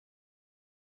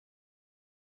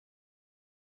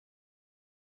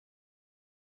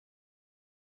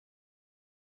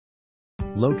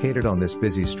Located on this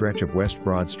busy stretch of West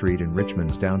Broad Street in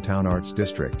Richmond's downtown arts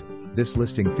district, this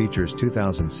listing features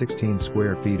 2,016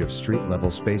 square feet of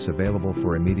street-level space available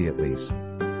for immediate lease.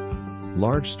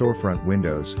 Large storefront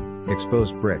windows,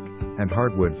 exposed brick, and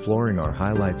hardwood flooring are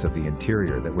highlights of the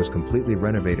interior that was completely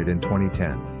renovated in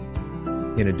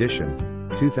 2010. In addition,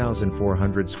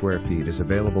 2,400 square feet is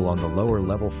available on the lower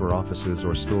level for offices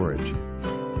or storage.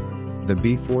 The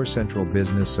B4 Central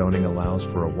Business zoning allows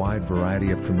for a wide variety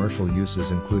of commercial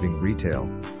uses including retail,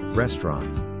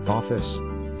 restaurant, office,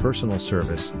 personal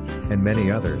service, and many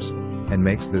others, and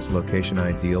makes this location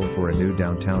ideal for a new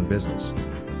downtown business.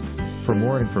 For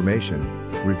more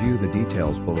information, review the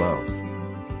details below.